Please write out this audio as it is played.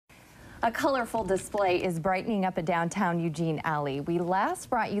A colorful display is brightening up a downtown Eugene alley. We last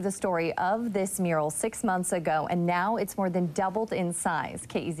brought you the story of this mural 6 months ago, and now it's more than doubled in size.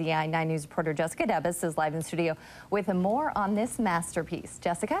 KEZI 9 News reporter Jessica Debus is live in studio with more on this masterpiece.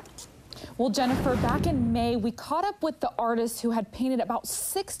 Jessica? Well, Jennifer, back in May, we caught up with the artist who had painted about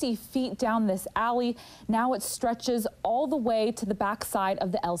 60 feet down this alley. Now it stretches all the way to the backside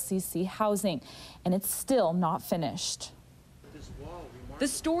of the LCC housing, and it's still not finished. The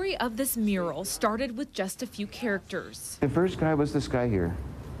story of this mural started with just a few characters. The first guy was this guy here,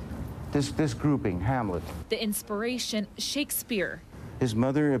 this grouping, Hamlet. The inspiration, Shakespeare. His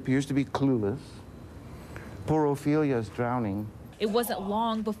mother appears to be clueless. Poor Ophelia is drowning. It wasn't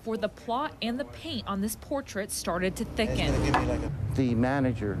long before the plot and the paint on this portrait started to thicken. The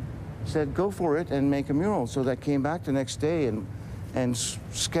manager said, go for it and make a mural. So that came back the next day and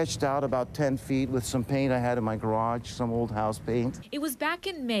sketched out about 10 feet with some paint I had in my garage, some old house paint. It was back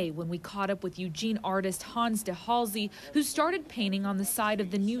in May when we caught up with Eugene artist Hans de Halsey, who started painting on the side of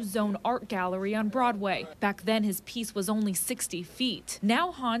the New Zone Art Gallery on Broadway. Back then, his piece was only 60 feet.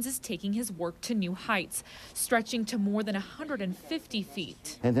 Now Hans is taking his work to new heights, stretching to more than 150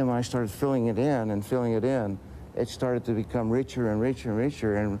 feet. And then when I started filling it in, it started to become richer and richer and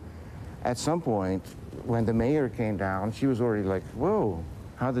richer. And at some point, when the mayor came down, she was already like, whoa,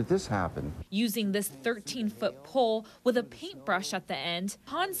 how did this happen? Using this 13-foot pole with a paintbrush at the end,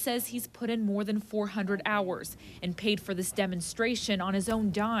 Hans says he's put in more than 400 hours and paid for this demonstration on his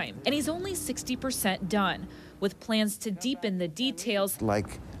own dime. And he's only 60% done, with plans to deepen the details.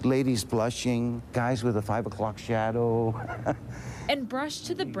 Like ladies blushing, guys with a 5 o'clock shadow. And brush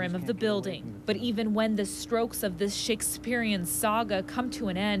to the brim of the building. But even when the strokes of this Shakespearean saga come to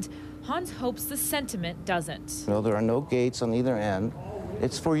an end, Hans hopes the sentiment doesn't. You know, there are no gates on either end.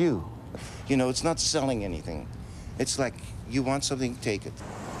 It's for you. You know, it's not selling anything. It's like, you want something, take it.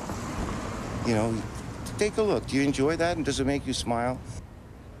 You know, take a look. Do you enjoy that, and does it make you smile?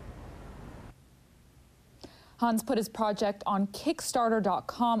 Hans put his project on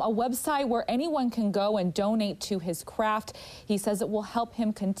Kickstarter.com, a website where anyone can go and donate to his craft. He says it will help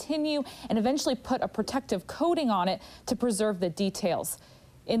him continue and eventually put a protective coating on it to preserve the details.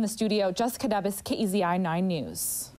 In the studio, Jessica Debus, KEZI 9 News.